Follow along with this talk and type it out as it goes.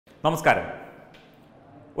നമസ്കാരം.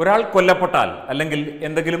 ഒരാൾ കൊല്ലപ്പെട്ടാൽ അല്ലെങ്കിൽ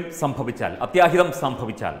എന്തെങ്കിലും സംഭവിച്ചാൽ, അത്യാഹിതം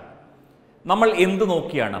സംഭവിച്ചാൽ നമ്മൾ എന്ത്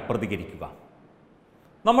നോക്കിയാണ് പ്രതികരിക്കുക?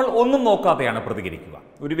 നമ്മൾ ഒന്നും നോക്കാതെയാണ് പ്രതികരിക്കുക.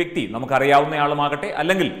 ഒരു വ്യക്തി നമുക്കറിയാവുന്നയാളുമാകട്ടെ,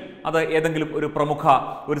 അല്ലെങ്കിൽ അത് ഏതെങ്കിലും ഒരു പ്രമുഖ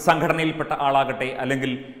ഒരു സംഘടനയിൽപ്പെട്ട ആളാകട്ടെ,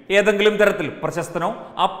 അല്ലെങ്കിൽ ഏതെങ്കിലും തരത്തിൽ പ്രശസ്തനോ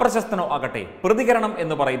അപ്രശസ്തനോ ആകട്ടെ, പ്രതികരണം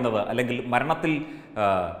എന്ന് പറയുന്നത് അല്ലെങ്കിൽ മരണത്തിൽ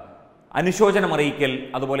അനുശോചനം അറിയിക്കൽ,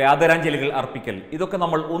 അതുപോലെ ആദരാഞ്ജലികൾ അർപ്പിക്കൽ, ഇതൊക്കെ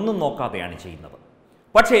നമ്മൾ ഒന്നും നോക്കാതെയാണ് ചെയ്യുന്നത്.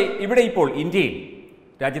 പക്ഷേ ഇവിടെ ഇപ്പോൾ ഇന്ത്യയിൽ,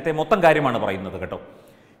 രാജ്യത്തെ മൊത്തം കാര്യമാണ് പറയുന്നത് കേട്ടോ,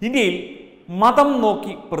 ഇന്ത്യയിൽ മതം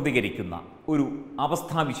നോക്കി പ്രതികരിക്കുന്ന ഒരു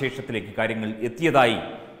അവസ്ഥാവിശേഷത്തിലേക്ക് കാര്യങ്ങൾ എത്തിയതായി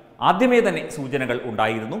ആദ്യമേ തന്നെ സൂചനകൾ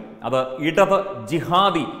ഉണ്ടായിരുന്നു. അത് ഇടത്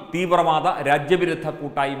ജിഹാദി തീവ്രവാദ രാജ്യവിരുദ്ധ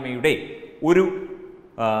കൂട്ടായ്മയുടെ ഒരു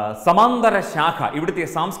സമാന്തര ശാഖ ഇവിടുത്തെ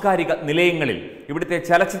സാംസ്കാരിക നിലയങ്ങളിൽ, ഇവിടുത്തെ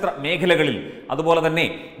ചലച്ചിത്ര മേഖലകളിൽ, അതുപോലെ തന്നെ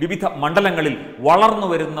വിവിധ മണ്ഡലങ്ങളിൽ വളർന്നു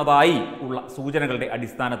വരുന്നതായി ഉള്ള സൂചനകളുടെ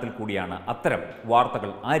അടിസ്ഥാനത്തിൽ കൂടിയാണ് അത്തരം വാർത്തകൾ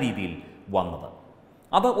ആ രീതിയിൽ വന്നത്.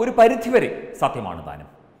 അത് ഒരു പരിധിവരെ സത്യമാണ് താനും.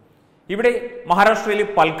 ഇവിടെ മഹാരാഷ്ട്രയിലെ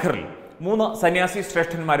പൽഘറിൽ 3 സന്യാസി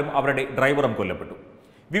ശ്രേഷ്ഠന്മാരും അവരുടെ ഡ്രൈവറും കൊല്ലപ്പെട്ടു.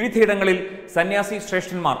 വിവിധയിടങ്ങളിൽ സന്യാസി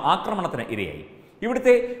ശ്രേഷ്ഠന്മാർ ആക്രമണത്തിന് ഇരയായി.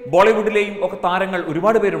 ഇവിടുത്തെ ബോളിവുഡിലെയും ഒക്കെ താരങ്ങൾ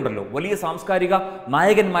ഒരുപാട് പേരുണ്ടല്ലോ. വലിയ സാംസ്കാരിക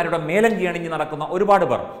നായകന്മാരുടെ മേലങ്കി അണിഞ്ഞ് നടക്കുന്ന ഒരുപാട്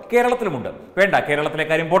പേർ കേരളത്തിലുമുണ്ട്. വേണ്ട, കേരളത്തിലെ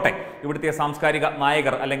കാര്യം പോട്ടെ, ഇവിടുത്തെ സാംസ്കാരിക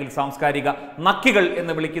നായകർ അല്ലെങ്കിൽ സാംസ്കാരിക നക്കികൾ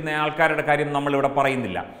എന്ന് വിളിക്കുന്ന ആൾക്കാരുടെ കാര്യം നമ്മളിവിടെ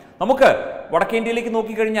പറയുന്നില്ല. നമുക്ക് വടക്കേന്ത്യയിലേക്ക്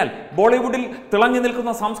നോക്കിക്കഴിഞ്ഞാൽ ബോളിവുഡിൽ തിളങ്ങി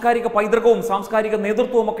നിൽക്കുന്ന സാംസ്കാരിക പൈതൃകവും സാംസ്കാരിക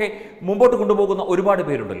നേതൃത്വവും ഒക്കെ മുമ്പോട്ട് കൊണ്ടുപോകുന്ന ഒരുപാട്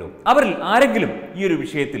പേരുണ്ടല്ലോ. അവരിൽ ആരെങ്കിലും ഈ ഒരു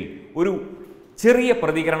വിഷയത്തിൽ ഒരു ചെറിയ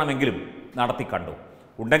പ്രതികരണമെങ്കിലും നടത്തിക്കണ്ടു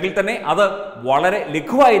ഉണ്ടെങ്കിൽ തന്നെ അത് വളരെ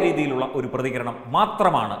ലഘുവായ രീതിയിലുള്ള ഒരു പ്രതികരണം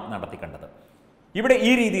മാത്രമാണ് നടത്തിക്കണ്ടത്. ഇവിടെ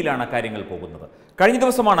ഈ രീതിയിലാണ് കാര്യങ്ങൾ പോകുന്നത്. കഴിഞ്ഞ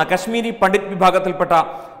ദിവസമാണ് കശ്മീരി പണ്ഡിറ്റ് വിഭാഗത്തിൽപ്പെട്ട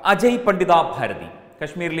അജയ് പണ്ഡിത ഭാരതി,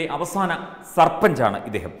 കശ്മീരിലെ അവസാന സർപഞ്ചാണ്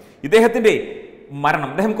ഇദ്ദേഹത്തിൻ്റെ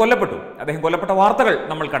മരണം. അദ്ദേഹം കൊല്ലപ്പെട്ട വാർത്തകൾ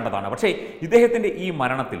നമ്മൾ കണ്ടതാണ്. പക്ഷേ ഇദ്ദേഹത്തിൻ്റെ ഈ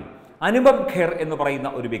മരണത്തിൽ അനുപം ഖേർ എന്ന്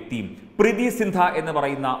പറയുന്ന ഒരു വ്യക്തിയും, പ്രീതി സിന്ധ എന്ന്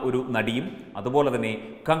പറയുന്ന ഒരു നടിയും, അതുപോലെ തന്നെ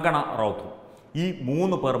കങ്കണ റൗത്തും, ഈ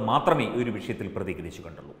 3 പേർ മാത്രമേ ഈ ഒരു വിഷയത്തിൽ പ്രതികരിച്ചു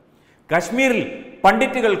കണ്ടുള്ളൂ. കശ്മീരിൽ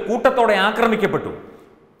പണ്ഡിറ്റുകൾ കൂട്ടത്തോടെ ആക്രമിക്കപ്പെട്ടു,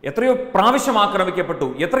 എത്രയോ പ്രാവശ്യം ആക്രമിക്കപ്പെട്ടു,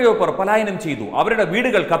 എത്രയോ പേർ പലായനം ചെയ്തു, അവരുടെ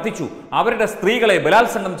വീടുകൾ കത്തിച്ചു, അവരുടെ സ്ത്രീകളെ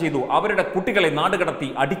ബലാത്സംഗം ചെയ്തു, അവരുടെ കുട്ടികളെ നാടുകടത്തി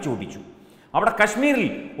അടിച്ചോടിച്ചു. അവിടെ കശ്മീരിൽ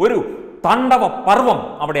ഒരു താണ്ഡവ പർവം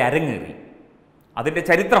അവിടെ അരങ്ങേറി. അതിൻ്റെ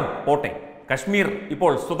ചരിത്രം പോട്ടെ, കശ്മീർ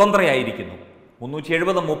ഇപ്പോൾ സ്വതന്ത്രയായിരിക്കുന്നു.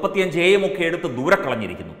 370, 35 AM ഒക്കെ എടുത്ത് ദൂരെ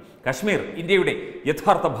കളഞ്ഞിരിക്കുന്നു. കശ്മീർ ഇന്ത്യയുടെ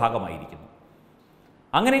യഥാർത്ഥ ഭാഗമായിരിക്കുന്നു.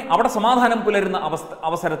 അങ്ങനെ അവിടെ സമാധാനം പുലരുന്ന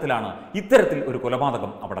അവസരത്തിലാണ് ഇത്തരത്തിൽ ഒരു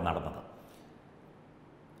കൊലപാതകം അവിടെ നടന്നത്.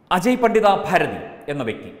 അജയ് പണ്ഡിത ഭാരതി എന്ന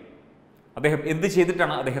വ്യക്തി, അദ്ദേഹം എന്ത്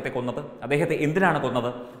ചെയ്തിട്ടാണ് അദ്ദേഹത്തെ കൊന്നത്? അദ്ദേഹത്തെ എന്തിനാണ് കൊന്നത്?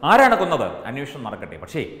 ആരാണ് കൊന്നത്? അന്വേഷണം നടക്കട്ടെ.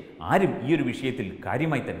 പക്ഷേ ആരും ഈ ഒരു വിഷയത്തിൽ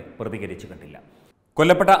കാര്യമായി തന്നെ പ്രതികരിച്ചു കണ്ടില്ല.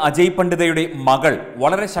 കൊല്ലപ്പെട്ട അജയ് പണ്ഡിതയുടെ മകൾ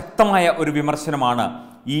വളരെ ശക്തമായ ഒരു വിമർശനമാണ്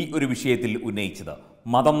ഈ ഒരു വിഷയത്തിൽ ഉന്നയിച്ചത്.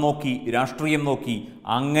 മതം നോക്കി, രാഷ്ട്രീയം നോക്കി,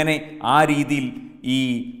 അങ്ങനെ ആ രീതിയിൽ ഈ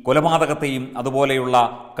കൊലപാതകത്തെയും അതുപോലെയുള്ള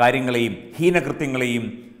കാര്യങ്ങളെയും ഹീനകൃത്യങ്ങളെയും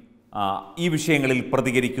ഈ വിഷയങ്ങളിൽ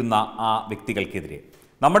പ്രതികരിക്കുന്ന ആ വ്യക്തികൾക്കെതിരെ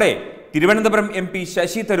നമ്മുടെ തിരുവനന്തപുരം MP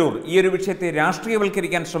ശശി തരൂർ ഈ ഒരു വിഷയത്തെ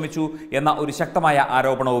രാഷ്ട്രീയവൽക്കരിക്കാൻ ശ്രമിച്ചു എന്ന ഒരു ശക്തമായ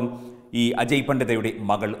ആരോപണവും ഈ അജയ് പണ്ഡിതയുടെ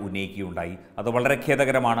മകൾ ഉന്നയിക്കുകയുണ്ടായി. അത് വളരെ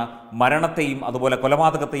ഖേദകരമാണ്. മരണത്തെയും അതുപോലെ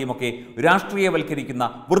കൊലപാതകത്തെയും ഒക്കെ രാഷ്ട്രീയവൽക്കരിക്കുന്ന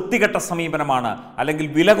വൃത്തികെട്ട സമീപനമാണ്, അല്ലെങ്കിൽ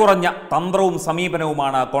വില കുറഞ്ഞ തന്ത്രവും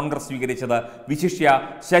സമീപനവുമാണ് കോൺഗ്രസ് സ്വീകരിച്ചത്, വിശിഷ്യ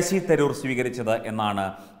ശശി തരൂർ സ്വീകരിച്ചത് എന്നാണ്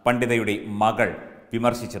പണ്ഡിതയുടെ മകൾ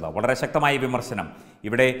വിമർശിച്ചത്. വളരെ ശക്തമായ വിമർശനം.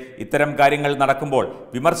 ഇവിടെ ഇത്തരം കാര്യങ്ങൾ നടക്കുമ്പോൾ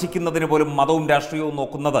വിമർശിക്കുന്നതിന് പോലും മതവും രാഷ്ട്രീയവും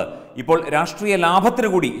നോക്കുന്നത് ഇപ്പോൾ രാഷ്ട്രീയ ലാഭത്തിനു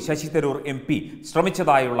കൂടി ശശി തരൂർ MP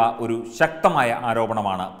ശ്രമിച്ചതായുള്ള ഒരു ശക്തമായ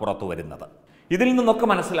ആരോപണമാണ് പുറത്തു വരുന്നത്. ഇതിൽ നിന്നൊക്കെ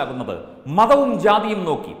മനസ്സിലാകുന്നത് മതവും ജാതിയും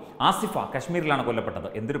നോക്കി ആസിഫ കശ്മീരിലാണ് കൊല്ലപ്പെട്ടത്.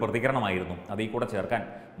 എന്തൊരു പ്രതികരണമായിരുന്നു, അത് ഈ കൂടെ ചേർക്കാൻ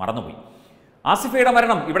മറന്നുപോയി. ആസിഫയുടെ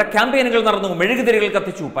മരണം, ഇവിടെ ക്യാമ്പയിനുകൾ നടന്നു, മെഴുകുതിരികൾ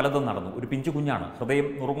കത്തിച്ചു, പലതും നടന്നു. ഒരു പിഞ്ചു കുഞ്ഞാണ്. ഹൃദയം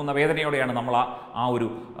നുറുങ്ങുന്ന വേദനയോടെയാണ് നമ്മൾ ആ ഒരു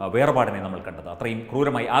വേർപാടിനെ നമ്മൾ കണ്ടത്. അത്രയും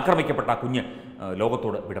ക്രൂരമായി ആക്രമിക്കപ്പെട്ട ആ കുഞ്ഞ്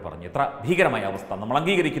ലോകത്തോട് വിട പറഞ്ഞു. എത്ര ഭീകരമായ അവസ്ഥ നമ്മൾ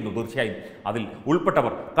അംഗീകരിക്കുന്നു. തീർച്ചയായും അതിൽ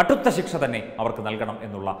ഉൾപ്പെട്ടവർ കടുത്ത ശിക്ഷ തന്നെ അവർക്ക് നൽകണം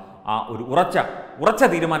എന്നുള്ള ആ ഒരു ഉറച്ച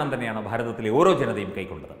തീരുമാനം തന്നെയാണ് ഭാരതത്തിലെ ഓരോ ജനതയും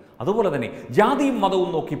കൈക്കൊണ്ടത്. അതുപോലെ തന്നെ ജാതിയും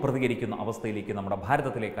മതവും നോക്കി പ്രതികരിക്കുന്ന അവസ്ഥയിലേക്ക് നമ്മുടെ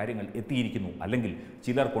ഭാരതത്തിലെ കാര്യങ്ങൾ എത്തിയിരിക്കുന്നു, അല്ലെങ്കിൽ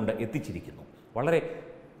ചിലർ കൊണ്ട് എത്തിച്ചിരിക്കുന്നു. വളരെ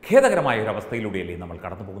ഖേദകരമായ ഒരു അവസ്ഥയിലൂടെയല്ലേ നമ്മൾ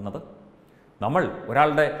കടന്നു പോകുന്നത്? നമ്മൾ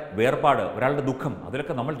ഒരാളുടെ വേർപാട്, ഒരാളുടെ ദുഃഖം,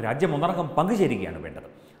 അതിലൊക്കെ നമ്മൾ രാജ്യം ഒന്നടങ്കം പങ്കുചേരുകയാണ് വേണ്ടത്.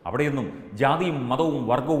 അവിടെയൊന്നും ജാതിയും മതവും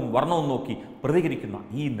വർഗവും വർണ്ണവും നോക്കി പ്രതികരിക്കുന്ന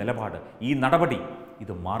ഈ നിലപാട്, ഈ നടപടി,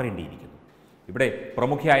 ഇത് മാറേണ്ടിയിരിക്കുന്നു. ഇവിടെ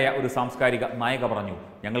പ്രമുഖയായ ഒരു സാംസ്കാരിക നായിക പറഞ്ഞു,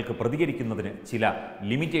 ഞങ്ങൾക്ക് പ്രതികരിക്കുന്നതിന് ചില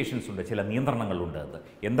ലിമിറ്റേഷൻസ് ഉണ്ട്, ചില നിയന്ത്രണങ്ങളുണ്ട് എന്ന്.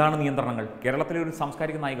 എന്താണ് നിയന്ത്രണങ്ങൾ? കേരളത്തിലെ ഒരു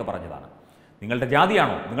സാംസ്കാരിക നായിക പറഞ്ഞതാണ്. നിങ്ങളുടെ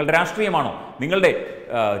ജാതിയാണോ, നിങ്ങളുടെ രാഷ്ട്രീയമാണോ, നിങ്ങളുടെ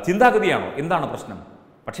ചിന്താഗതിയാണോ, എന്താണ് പ്രശ്നം?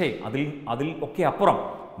 പക്ഷേ അതിൽ ഒക്കെ അപ്പുറം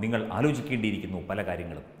നിങ്ങൾ ആലോചിക്കേണ്ടിയിരിക്കുന്നു പല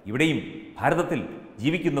കാര്യങ്ങളും. ഇവിടെയും ഭാരതത്തിൽ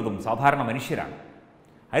ജീവിക്കുന്നതും സാധാരണ മനുഷ്യരാണ്.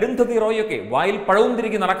 അരുന്ധതി റോയൊക്കെ വായിൽ പഴവും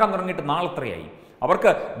തിരികെ നടക്കാൻ തുടങ്ങിയിട്ട് നാളെത്രയായി.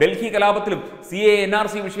 അവർക്ക് ഡൽഹി കലാപത്തിലും CAA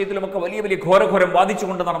NRC വിഷയത്തിലുമൊക്കെ വലിയ വലിയ ഘോരഘോരം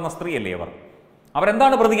വാദിച്ചുകൊണ്ട് നടന്ന സ്ത്രീയല്ലേ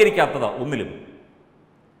അവരെന്താണ് പ്രതികരിക്കാത്തത്? ഒന്നിലും.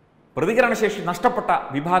 പ്രതികരണശേഷി നഷ്ടപ്പെട്ട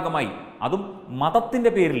വിഭാഗമായി, അതും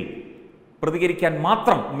മതത്തിൻ്റെ പേരിൽ പ്രതികരിക്കാൻ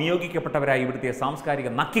മാത്രം നിയോഗിക്കപ്പെട്ടവരായി ഇവിടുത്തെ സാംസ്കാരിക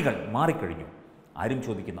നക്കികൾ മാറിക്കഴിഞ്ഞു. ആരും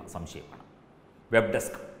ചോദിക്കുന്ന സംശയമാണ്. വെബ്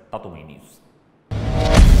ഡെസ്ക് തത്വമൈ ന്യൂസ്.